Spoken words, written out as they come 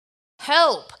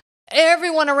help.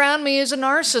 Everyone around me is a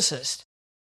narcissist.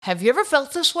 Have you ever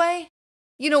felt this way?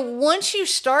 Once you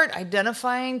start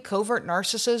identifying covert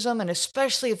narcissism, and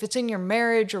especially if it's in your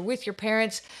marriage or with your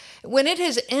parents, when it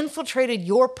has infiltrated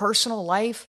your personal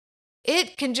life,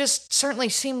 it can just certainly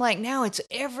seem like now it's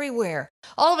everywhere.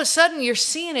 All of a sudden, you're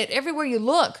seeing it everywhere you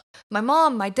look. My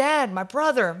mom, my dad, my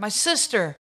brother, my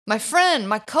sister, my friend,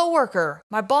 my coworker,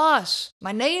 my boss,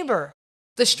 my neighbor,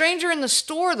 the stranger in the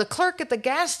store, the clerk at the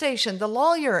gas station, the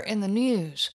lawyer in the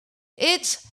news.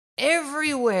 It's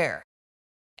everywhere.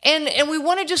 And we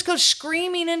want to just go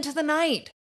screaming into the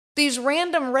night. These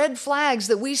random red flags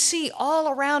that we see all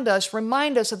around us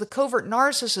remind us of the covert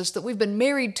narcissist that we've been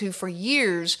married to for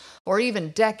years or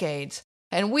even decades,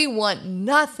 and we want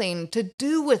nothing to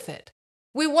do with it.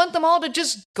 We want them all to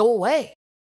just go away.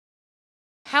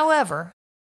 However,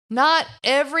 not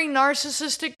every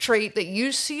narcissistic trait that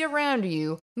you see around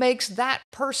you makes that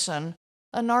person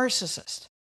a narcissist.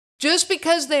 Just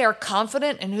because they are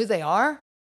confident in who they are,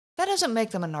 that doesn't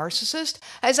make them a narcissist.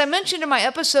 As I mentioned in my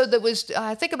episode that was,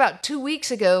 I think about 2 weeks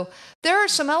ago, there are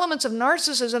some elements of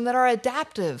narcissism that are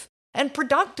adaptive and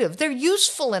productive. They're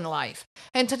useful in life.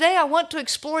 And today I want to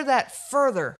explore that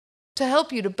further to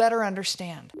help you to better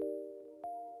understand.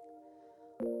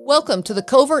 Welcome to the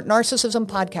Covert Narcissism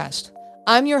Podcast.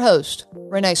 I'm your host,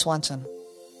 Renee Swanson.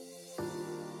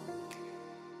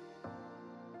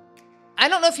 I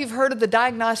don't know if you've heard of the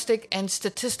Diagnostic and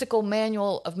Statistical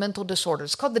Manual of Mental Disorders.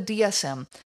 It's called the DSM.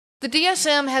 The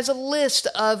DSM has a list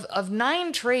of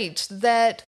 9 traits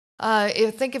that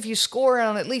I think if you score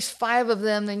on at least 5 of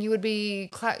them, then you would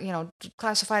be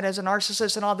classified as a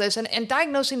narcissist and all this. And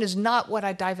diagnosing is not what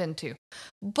I dive into.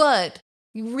 But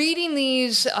reading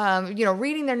these,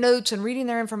 reading their notes and reading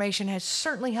their information has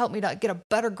certainly helped me to get a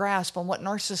better grasp on what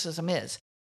narcissism is.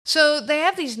 So they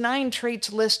have these 9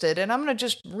 traits listed, and I'm going to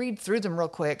just read through them real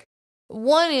quick.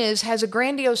 1 has a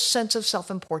grandiose sense of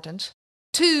self-importance.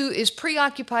 2 is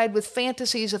preoccupied with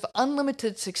fantasies of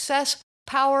unlimited success,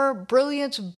 power,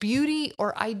 brilliance, beauty,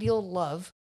 or ideal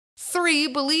love. 3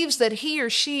 believes that he or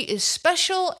she is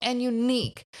special and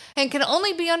unique and can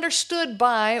only be understood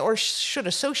by or should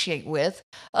associate with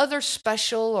other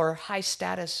special or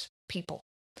high-status people.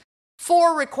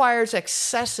 4 requires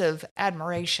excessive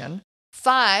admiration.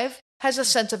 5 has a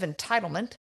sense of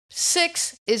entitlement.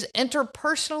 6 is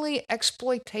interpersonally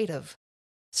exploitative.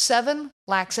 7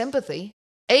 lacks empathy.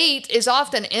 8 is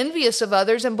often envious of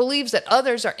others and believes that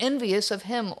others are envious of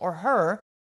him or her.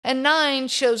 And 9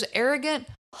 shows arrogant,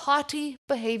 haughty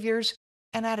behaviors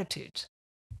and attitudes.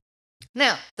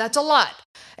 Now, that's a lot.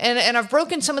 And I've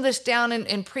broken some of this down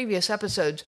in previous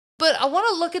episodes. But I want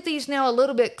to look at these now a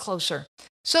little bit closer.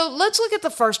 So let's look at the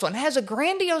first one. It has a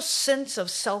grandiose sense of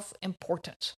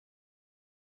self-importance.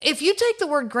 If you take the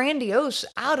word grandiose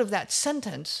out of that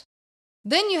sentence,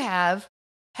 then you has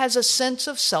a sense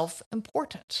of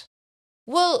self-importance.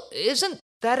 Well, isn't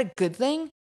that a good thing?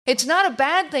 It's not a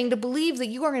bad thing to believe that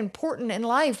you are important in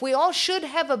life. We all should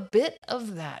have a bit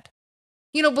of that.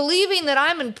 Believing that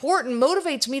I'm important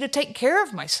motivates me to take care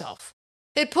of myself.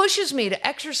 It pushes me to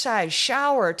exercise,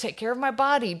 shower, take care of my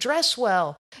body, dress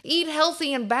well, eat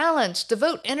healthy and balanced,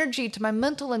 devote energy to my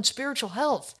mental and spiritual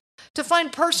health, to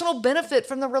find personal benefit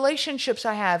from the relationships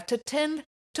I have, to tend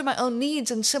to my own needs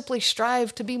and simply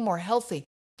strive to be more healthy.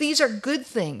 These are good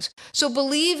things. So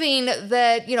believing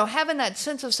that, having that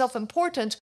sense of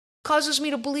self-importance causes me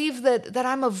to believe that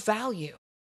I'm of value,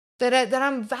 that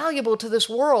I'm valuable to this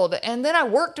world, and then I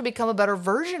work to become a better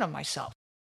version of myself.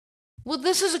 Well,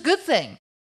 this is a good thing.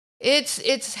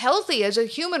 It's healthy as a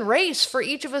human race for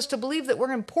each of us to believe that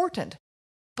we're important.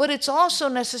 But it's also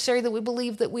necessary that we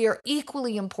believe that we are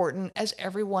equally important as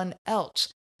everyone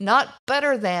else. Not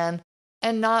better than,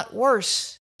 and not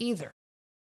worse either.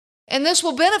 And this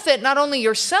will benefit not only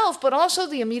yourself, but also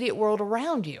the immediate world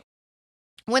around you.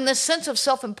 When the sense of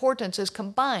self-importance is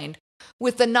combined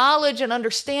with the knowledge and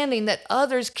understanding that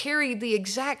others carry the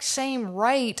exact same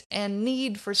right and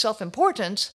need for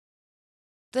self-importance,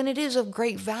 then it is of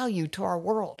great value to our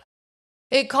world.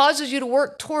 It causes you to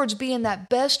work towards being that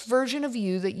best version of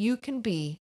you that you can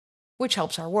be, which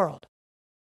helps our world.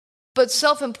 But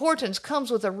self-importance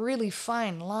comes with a really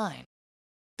fine line.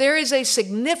 There is a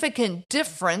significant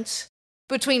difference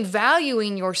between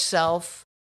valuing yourself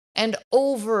and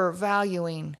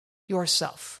overvaluing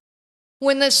yourself.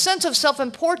 When the sense of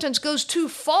self-importance goes too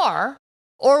far,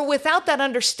 or without that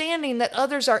understanding that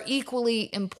others are equally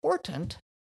important,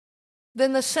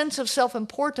 then the sense of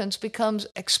self-importance becomes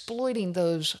exploiting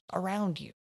those around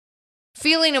you.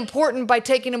 Feeling important by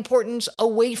taking importance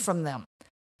away from them.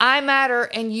 I matter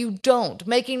and you don't,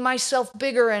 making myself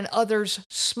bigger and others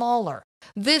smaller.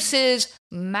 This is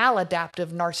maladaptive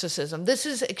narcissism. This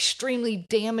is extremely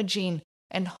damaging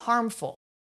and harmful,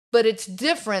 but it's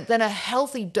different than a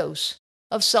healthy dose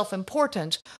of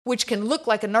self-importance, which can look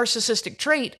like a narcissistic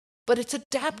trait, but it's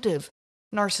adaptive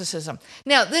narcissism.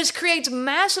 Now, this creates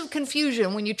massive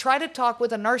confusion when you try to talk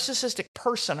with a narcissistic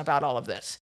person about all of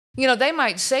this. They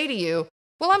might say to you,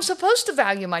 well, I'm supposed to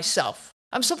value myself.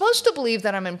 I'm supposed to believe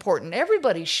that I'm important.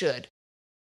 Everybody should.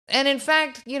 And in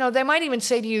fact, they might even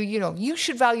say to you, you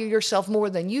should value yourself more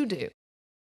than you do.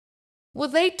 Well,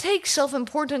 they take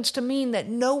self-importance to mean that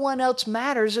no one else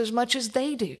matters as much as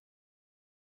they do.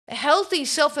 Healthy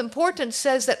self-importance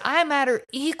says that I matter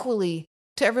equally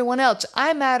to everyone else.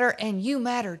 I matter and you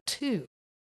matter too.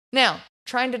 Now,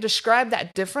 trying to describe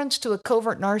that difference to a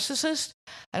covert narcissist,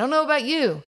 I don't know about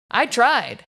you. I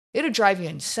tried. It'd drive you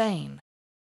insane.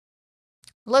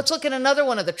 Let's look at another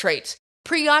one of the traits.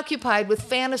 Preoccupied with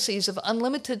fantasies of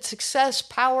unlimited success,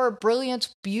 power,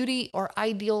 brilliance, beauty, or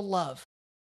ideal love.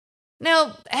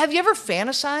 Now, have you ever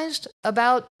fantasized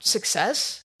about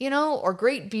success, or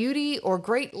great beauty or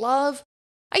great love?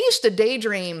 I used to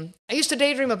daydream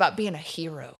about being a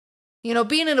hero.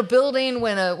 Being in a building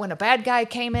when a bad guy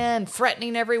came in,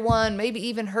 threatening everyone, maybe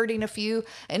even hurting a few,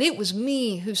 and it was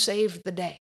me who saved the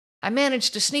day. I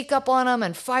managed to sneak up on them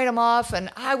and fight them off,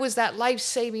 and I was that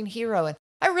life-saving hero, and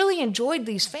I really enjoyed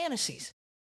these fantasies.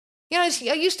 I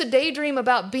used to daydream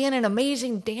about being an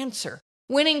amazing dancer,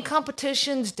 winning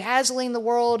competitions, dazzling the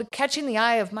world, catching the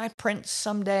eye of my prince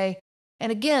someday.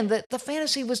 And again, the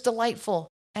fantasy was delightful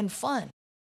and fun.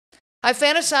 I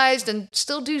fantasized, and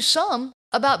still do some,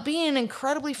 about being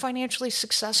incredibly financially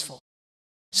successful,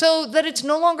 so that it's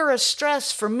no longer a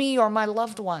stress for me or my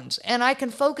loved ones, and I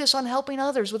can focus on helping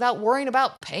others without worrying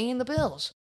about paying the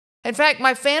bills. In fact,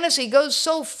 my fantasy goes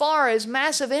so far as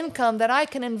massive income that I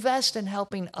can invest in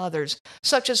helping others,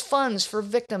 such as funds for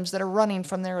victims that are running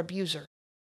from their abuser.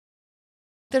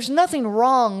 There's nothing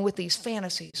wrong with these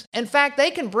fantasies. In fact, they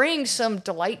can bring some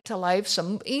delight to life,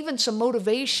 even some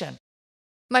motivation.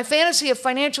 My fantasy of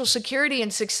financial security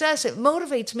and success, it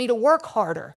motivates me to work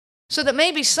harder so that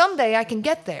maybe someday I can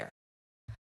get there.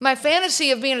 My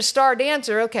fantasy of being a star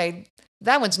dancer, okay,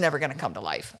 that one's never going to come to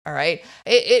life, all right?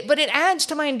 But it adds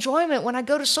to my enjoyment when I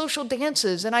go to social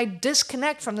dances and I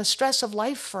disconnect from the stress of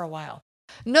life for a while.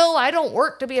 No, I don't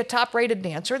work to be a top-rated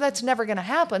dancer. That's never going to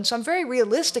happen, so I'm very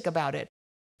realistic about it.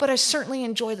 But I certainly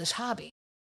enjoy this hobby.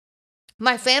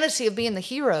 My fantasy of being the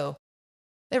hero,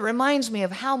 it reminds me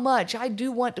of how much I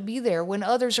do want to be there when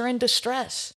others are in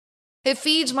distress. It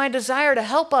feeds my desire to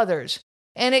help others,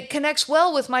 and it connects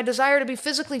well with my desire to be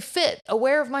physically fit,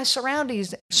 aware of my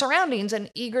surroundings,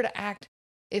 and eager to act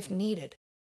if needed.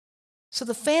 So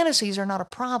the fantasies are not a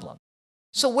problem.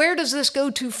 So where does this go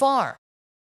too far?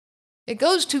 It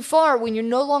goes too far when you're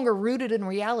no longer rooted in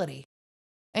reality,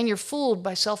 and you're fooled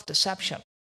by self-deception.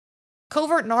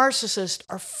 Covert narcissists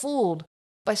are fooled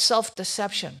by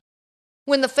self-deception.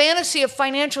 When the fantasy of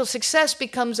financial success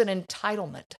becomes an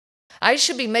entitlement, I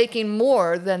should be making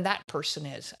more than that person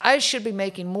is. I should be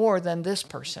making more than this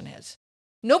person is.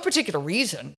 No particular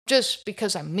reason, just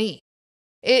because I'm me.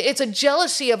 It's a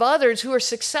jealousy of others who are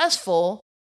successful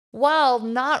while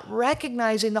not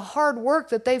recognizing the hard work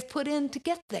that they've put in to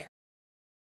get there.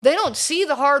 They don't see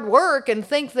the hard work and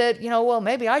think that, well,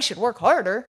 maybe I should work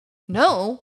harder.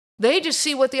 No, they just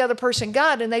see what the other person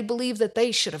got and they believe that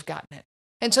they should have gotten it.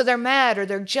 And so they're mad or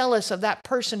they're jealous of that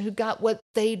person who got what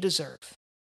they deserve.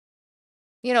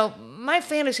 My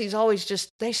fantasies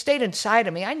they stayed inside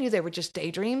of me. I knew they were just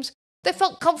daydreams. They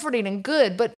felt comforting and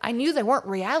good, but I knew they weren't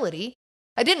reality.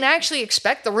 I didn't actually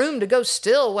expect the room to go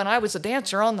still when I was a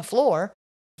dancer on the floor.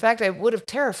 In fact, it would have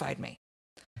terrified me.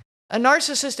 A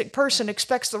narcissistic person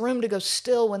expects the room to go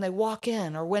still when they walk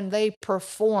in or when they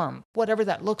perform, whatever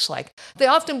that looks like. They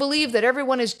often believe that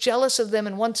everyone is jealous of them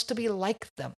and wants to be like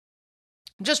them,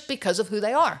 just because of who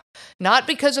they are, not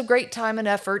because of great time and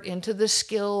effort into this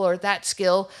skill or that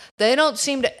skill. They don't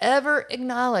seem to ever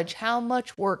acknowledge how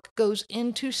much work goes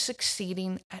into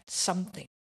succeeding at something.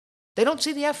 They don't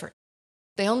see the effort.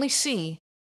 They only see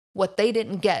what they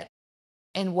didn't get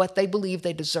and what they believe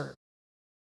they deserve.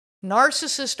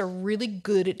 Narcissists are really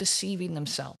good at deceiving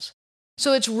themselves.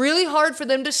 So it's really hard for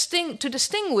them to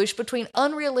distinguish between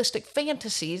unrealistic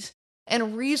fantasies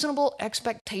and reasonable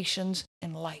expectations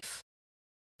in life.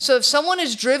 So if someone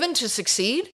is driven to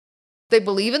succeed, they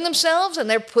believe in themselves and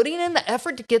they're putting in the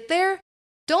effort to get there,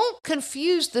 don't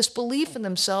confuse this belief in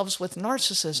themselves with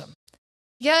narcissism.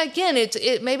 Yeah, again,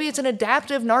 maybe it's an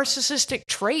adaptive narcissistic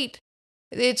trait.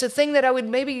 It's a thing that I would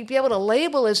maybe be able to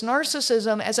label as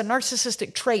narcissism as a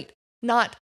narcissistic trait,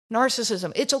 not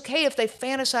narcissism. It's okay if they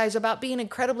fantasize about being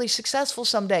incredibly successful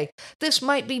someday. This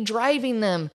might be driving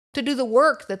them to do the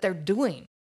work that they're doing.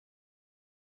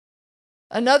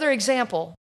 Another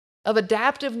example of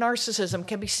adaptive narcissism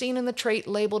can be seen in the trait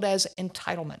labeled as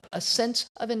entitlement, a sense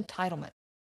of entitlement.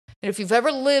 And if you've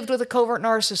ever lived with a covert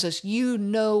narcissist, you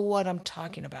know what I'm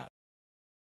talking about.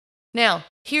 Now,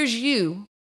 here's you,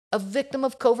 a victim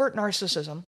of covert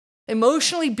narcissism,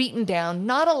 emotionally beaten down,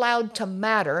 not allowed to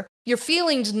matter, your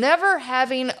feelings never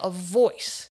having a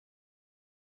voice.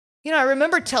 I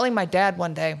remember telling my dad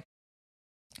one day,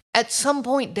 at some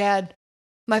point, Dad,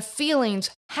 my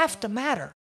feelings have to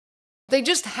matter. They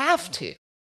just have to.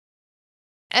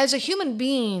 As a human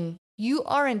being, you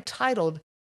are entitled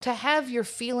to have your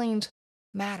feelings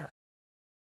matter.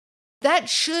 That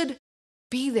should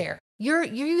be there.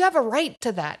 You have a right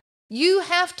to that. You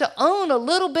have to own a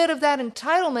little bit of that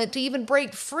entitlement to even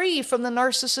break free from the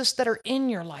narcissists that are in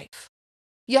your life.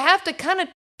 You have to kind of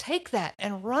take that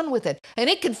and run with it. And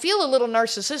it can feel a little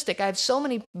narcissistic. I have so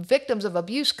many victims of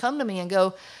abuse come to me and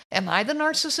go, am I the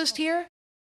narcissist here?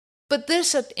 But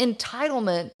this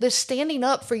entitlement, this standing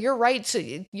up for your rights,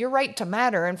 your right to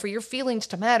matter and for your feelings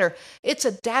to matter, it's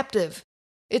adaptive.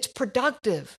 It's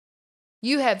productive.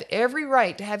 You have every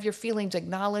right to have your feelings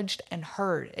acknowledged and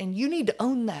heard, and you need to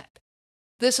own that.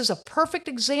 This is a perfect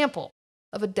example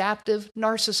of adaptive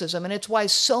narcissism, and it's why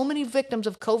so many victims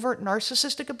of covert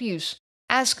narcissistic abuse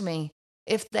ask me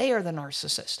if they are the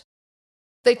narcissist.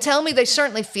 They tell me they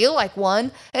certainly feel like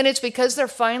one, and it's because they're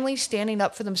finally standing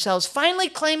up for themselves, finally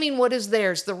claiming what is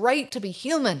theirs, the right to be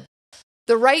human,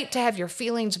 the right to have your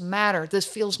feelings matter. This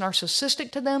feels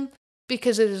narcissistic to them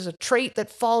because it is a trait that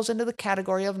falls into the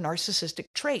category of narcissistic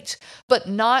traits. But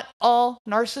not all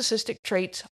narcissistic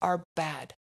traits are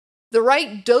bad. The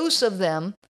right dose of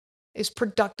them is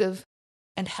productive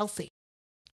and healthy.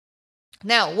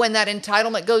 Now, when that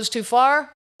entitlement goes too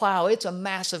far, wow, it's a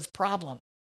massive problem.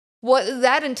 What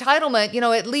that entitlement,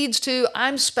 it leads to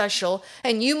I'm special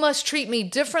and you must treat me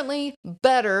differently,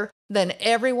 better than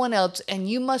everyone else, and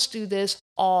you must do this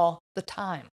all the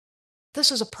time.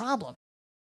 This is a problem.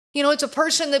 It's a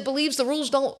person that believes the rules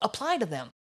don't apply to them.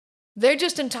 They're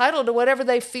just entitled to whatever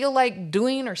they feel like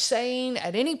doing or saying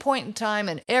at any point in time,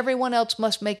 and everyone else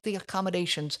must make the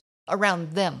accommodations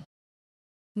around them.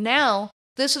 Now,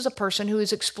 this is a person who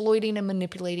is exploiting and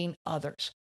manipulating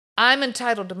others. I'm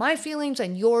entitled to my feelings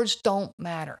and yours don't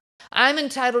matter. I'm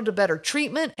entitled to better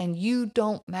treatment and you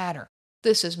don't matter.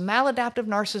 This is maladaptive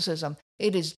narcissism.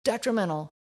 It is detrimental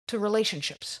to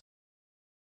relationships.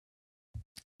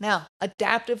 Now,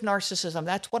 adaptive narcissism,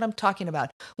 that's what I'm talking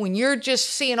about. When you're just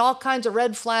seeing all kinds of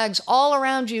red flags all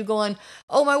around you going,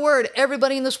 oh my word,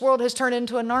 everybody in this world has turned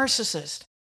into a narcissist.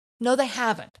 No, they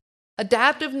haven't.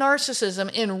 Adaptive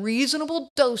narcissism in reasonable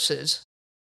doses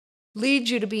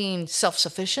leads you to being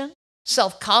self-sufficient,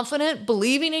 self-confident,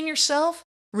 believing in yourself,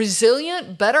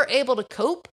 resilient, better able to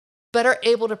cope, better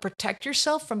able to protect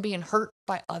yourself from being hurt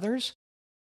by others.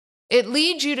 It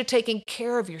leads you to taking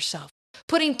care of yourself,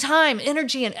 putting time,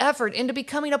 energy, and effort into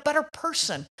becoming a better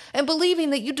person and believing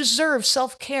that you deserve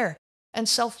self-care and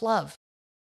self-love.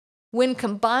 When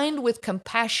combined with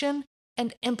compassion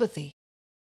and empathy,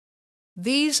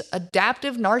 these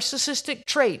adaptive narcissistic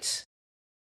traits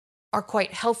are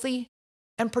quite healthy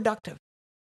and productive.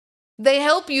 They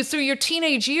help you through your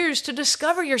teenage years to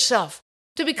discover yourself,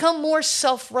 to become more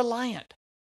self-reliant.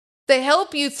 They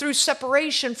help you through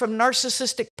separation from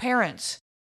narcissistic parents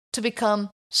to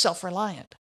become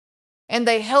self-reliant. And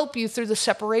they help you through the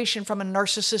separation from a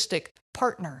narcissistic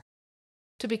partner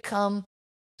to become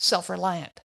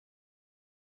self-reliant.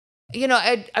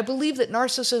 I believe that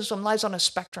narcissism lies on a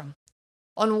spectrum.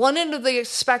 On one end of the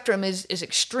spectrum is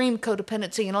extreme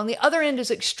codependency, and on the other end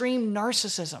is extreme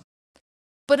narcissism.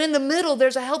 But in the middle,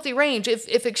 there's a healthy range.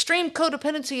 If extreme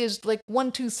codependency is like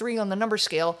 1, 2, 3 on the number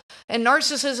scale, and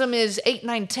narcissism is 8,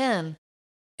 9, 10,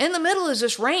 in the middle is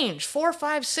this range, 4,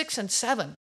 5, 6, and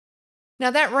 7.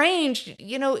 Now that range,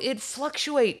 it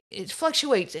fluctuates,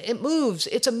 it moves.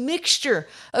 It's a mixture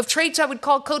of traits I would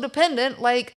call codependent,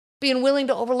 like being willing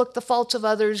to overlook the faults of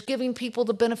others, giving people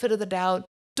the benefit of the doubt,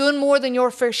 doing more than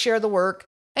your fair share of the work,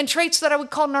 and traits that I would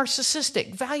call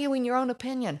narcissistic, valuing your own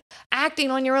opinion, acting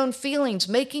on your own feelings,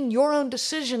 making your own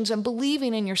decisions, and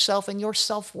believing in yourself and your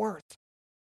self-worth.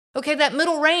 Okay, that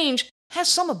middle range has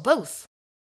some of both.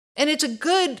 And it's a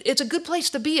good place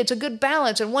to be. It's a good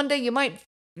balance. And one day you might,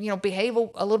 behave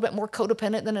a little bit more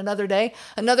codependent than another day.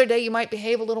 Another day you might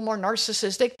behave a little more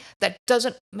narcissistic. That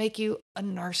doesn't make you a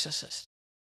narcissist.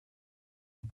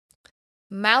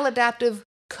 Maladaptive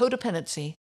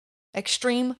codependency,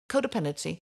 extreme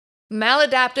codependency,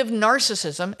 maladaptive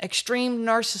narcissism, extreme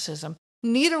narcissism,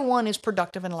 neither one is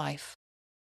productive in life.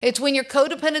 It's when your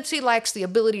codependency lacks the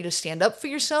ability to stand up for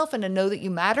yourself and to know that you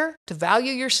matter, to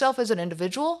value yourself as an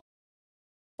individual.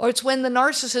 Or it's when the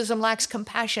narcissism lacks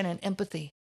compassion and empathy,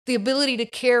 the ability to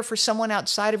care for someone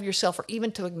outside of yourself or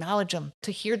even to acknowledge them,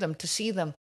 to hear them, to see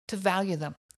them, to value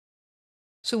them.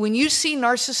 So when you see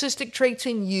narcissistic traits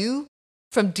in you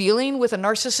from dealing with a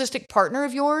narcissistic partner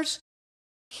of yours,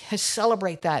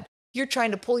 celebrate that. You're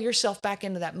trying to pull yourself back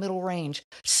into that middle range.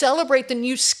 Celebrate the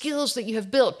new skills that you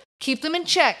have built. Keep them in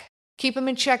check. Keep them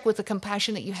in check with the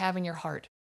compassion that you have in your heart.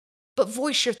 But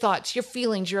voice your thoughts, your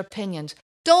feelings, your opinions.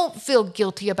 Don't feel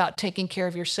guilty about taking care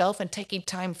of yourself and taking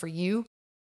time for you.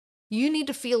 You need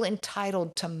to feel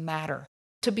entitled to matter,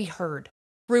 to be heard.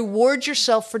 Reward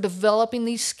yourself for developing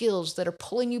these skills that are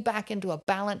pulling you back into a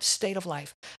balanced state of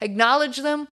life. Acknowledge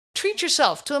them. Treat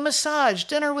yourself to a massage,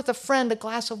 dinner with a friend, a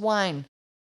glass of wine.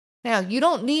 Now, you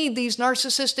don't need these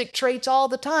narcissistic traits all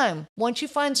the time. Once you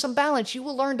find some balance, you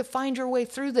will learn to find your way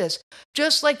through this,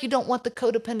 just like you don't want the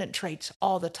codependent traits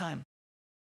all the time.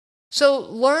 So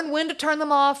learn when to turn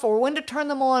them off or when to turn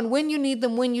them on, when you need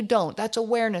them, when you don't. That's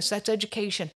awareness, that's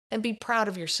education, and be proud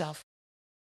of yourself.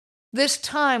 This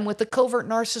time with the covert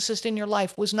narcissist in your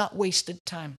life was not wasted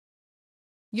time.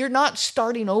 You're not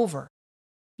starting over.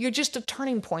 You're just a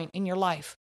turning point in your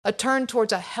life, a turn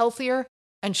towards a healthier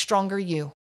and stronger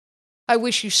you. I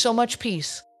wish you so much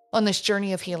peace on this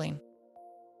journey of healing.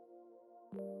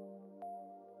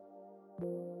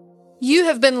 You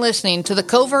have been listening to the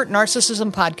Covert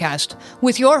Narcissism Podcast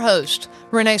with your host,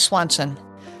 Renee Swanson.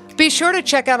 Be sure to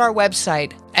check out our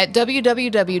website at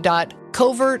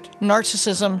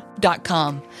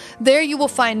www.covertnarcissism.com. There you will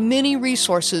find many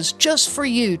resources just for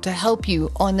you to help you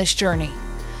on this journey.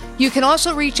 You can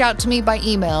also reach out to me by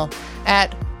email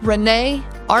at Renee,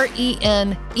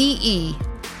 RENEE,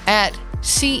 at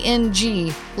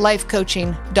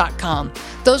cnglifecoaching.com.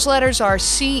 Those letters are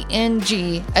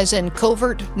CNG as in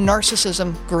Covert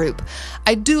Narcissism Group.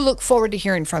 I do look forward to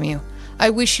hearing from you. I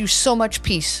wish you so much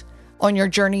peace on your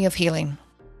journey of healing.